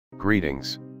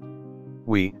Greetings.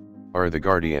 We are the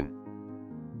Guardian.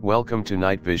 Welcome to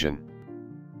Night Vision.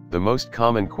 The most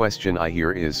common question I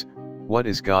hear is, what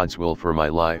is God's will for my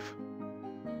life?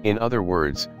 In other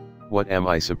words, what am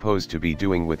I supposed to be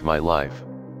doing with my life?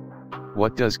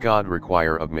 What does God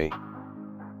require of me?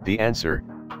 The answer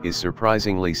is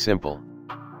surprisingly simple.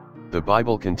 The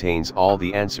Bible contains all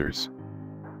the answers.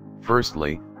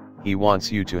 Firstly, He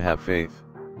wants you to have faith.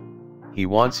 He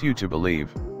wants you to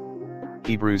believe.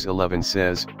 Hebrews 11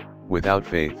 says, without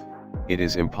faith, it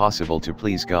is impossible to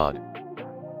please God.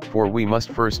 For we must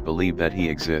first believe that He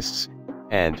exists,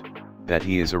 and that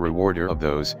He is a rewarder of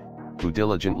those who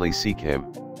diligently seek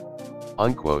Him.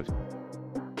 Unquote.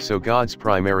 So God's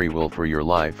primary will for your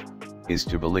life is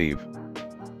to believe.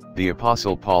 The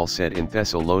Apostle Paul said in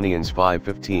Thessalonians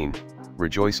 5:15,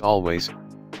 rejoice always,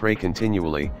 pray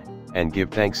continually, and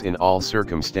give thanks in all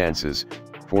circumstances,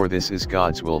 for this is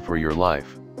God's will for your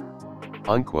life.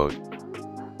 Unquote.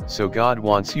 So God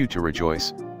wants you to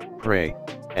rejoice, pray,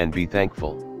 and be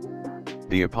thankful.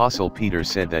 The Apostle Peter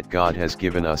said that God has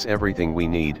given us everything we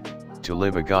need to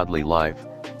live a godly life,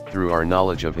 through our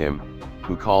knowledge of Him,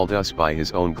 who called us by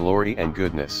His own glory and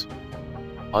goodness.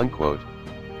 Unquote.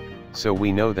 So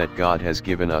we know that God has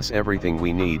given us everything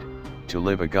we need to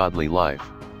live a godly life.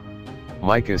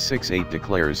 Micah 6:8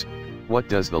 declares, what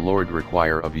does the Lord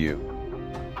require of you?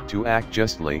 To act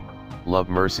justly, love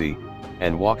mercy,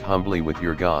 and walk humbly with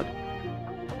your God.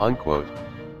 Unquote.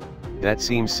 That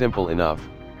seems simple enough,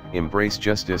 embrace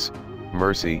justice,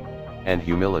 mercy, and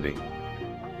humility.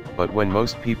 But when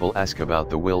most people ask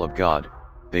about the will of God,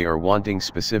 they are wanting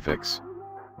specifics.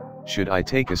 Should I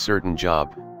take a certain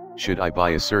job? Should I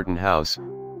buy a certain house?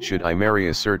 Should I marry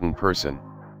a certain person?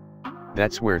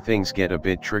 That's where things get a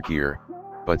bit trickier,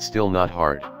 but still not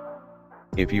hard.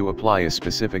 If you apply a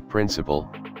specific principle,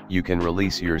 you can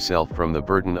release yourself from the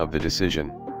burden of the decision.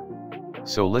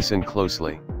 So listen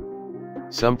closely.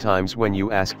 Sometimes when you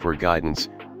ask for guidance,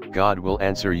 God will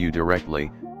answer you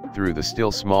directly, through the still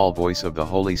small voice of the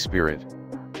Holy Spirit.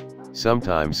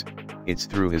 Sometimes, it's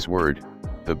through His Word,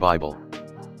 the Bible.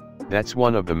 That's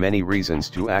one of the many reasons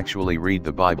to actually read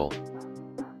the Bible.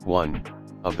 One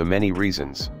of the many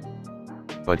reasons.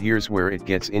 But here's where it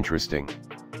gets interesting.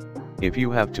 If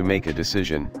you have to make a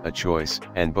decision, a choice,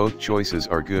 and both choices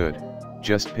are good,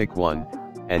 just pick one,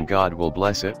 and God will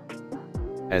bless it.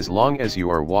 As long as you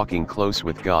are walking close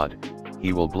with God,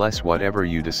 He will bless whatever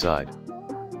you decide.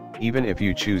 Even if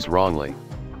you choose wrongly.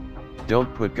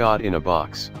 Don't put God in a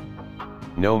box.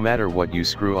 No matter what you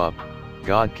screw up,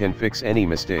 God can fix any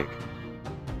mistake.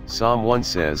 Psalm 1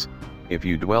 says, if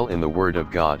you dwell in the Word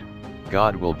of God,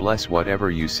 God will bless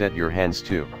whatever you set your hands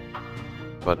to.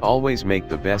 But always make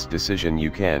the best decision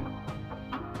you can.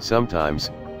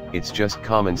 Sometimes, it's just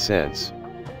common sense.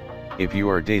 If you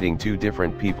are dating two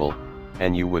different people,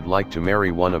 and you would like to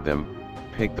marry one of them,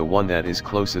 pick the one that is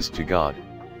closest to God.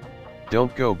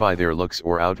 Don't go by their looks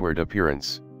or outward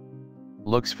appearance.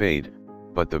 Looks fade,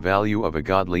 but the value of a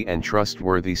godly and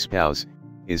trustworthy spouse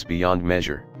is beyond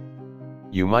measure.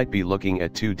 You might be looking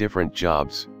at two different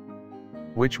jobs.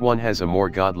 Which one has a more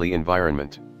godly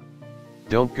environment?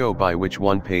 Don't go by which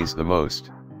one pays the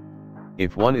most.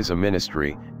 If one is a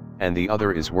ministry, and the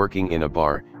other is working in a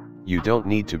bar, you don't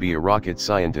need to be a rocket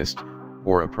scientist,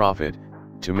 or a prophet,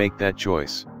 to make that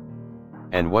choice.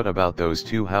 And what about those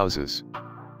two houses?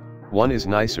 One is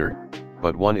nicer,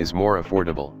 but one is more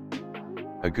affordable.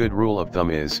 A good rule of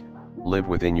thumb is, live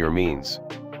within your means.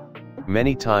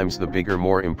 Many times the bigger,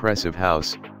 more impressive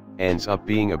house ends up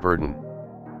being a burden.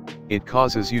 It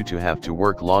causes you to have to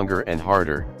work longer and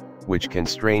harder, which can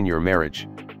strain your marriage.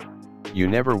 You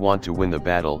never want to win the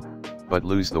battle, but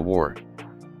lose the war.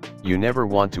 You never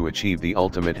want to achieve the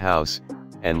ultimate house,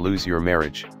 and lose your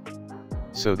marriage.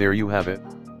 So there you have it.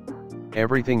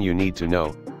 Everything you need to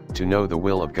know the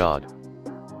will of God.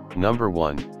 Number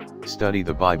 1, study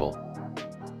the Bible.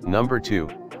 Number 2,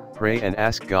 pray and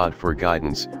ask God for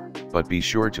guidance, but be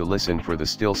sure to listen for the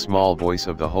still small voice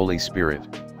of the Holy Spirit.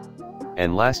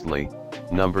 And lastly,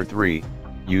 number 3,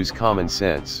 use common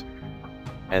sense.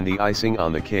 And the icing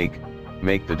on the cake,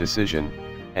 make the decision,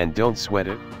 and don't sweat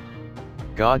it.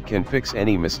 God can fix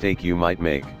any mistake you might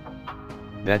make.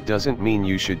 That doesn't mean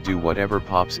you should do whatever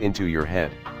pops into your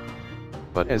head.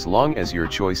 But as long as your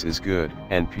choice is good,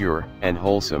 and pure, and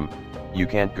wholesome, you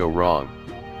can't go wrong.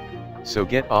 So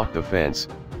get off the fence,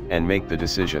 and make the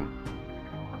decision.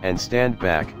 And stand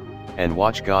back, and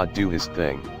watch God do His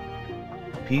thing.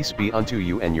 Peace be unto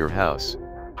you and your house.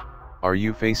 Are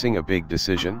you facing a big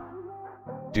decision?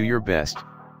 Do your best,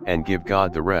 and give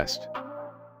God the rest.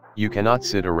 You cannot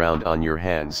sit around on your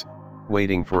hands,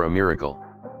 waiting for a miracle.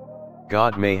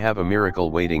 God may have a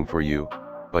miracle waiting for you,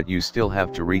 but you still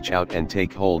have to reach out and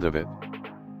take hold of it.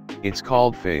 It's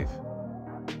called faith.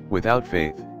 Without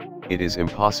faith, it is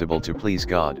impossible to please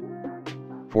God.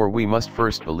 For we must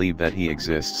first believe that He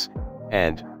exists,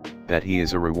 and that He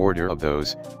is a rewarder of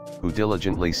those who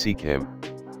diligently seek Him.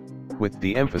 With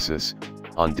the emphasis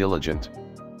on diligent.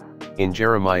 In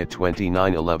Jeremiah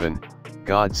 29:11,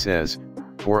 God says,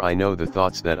 "For I know the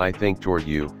thoughts that I think toward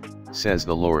you, says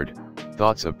the Lord,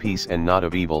 thoughts of peace and not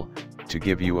of evil, to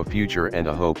give you a future and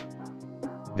a hope.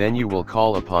 Then you will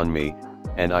call upon me,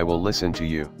 and I will listen to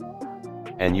you.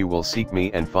 And you will seek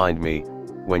me and find me,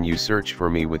 when you search for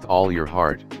me with all your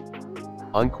heart."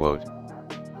 Unquote.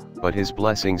 But His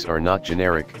blessings are not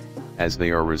generic, as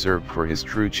they are reserved for His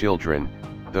true children,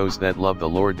 those that love the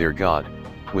Lord their God,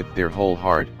 with their whole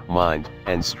heart, mind,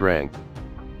 and strength.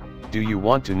 Do you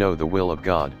want to know the will of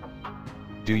God?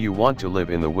 Do you want to live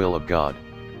in the will of God?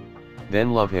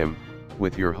 Then love Him,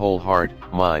 with your whole heart,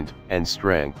 mind, and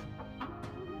strength.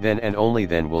 Then and only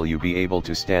then will you be able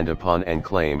to stand upon and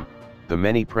claim the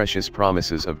many precious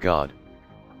promises of God.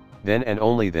 Then and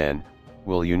only then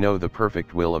will you know the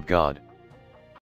perfect will of God.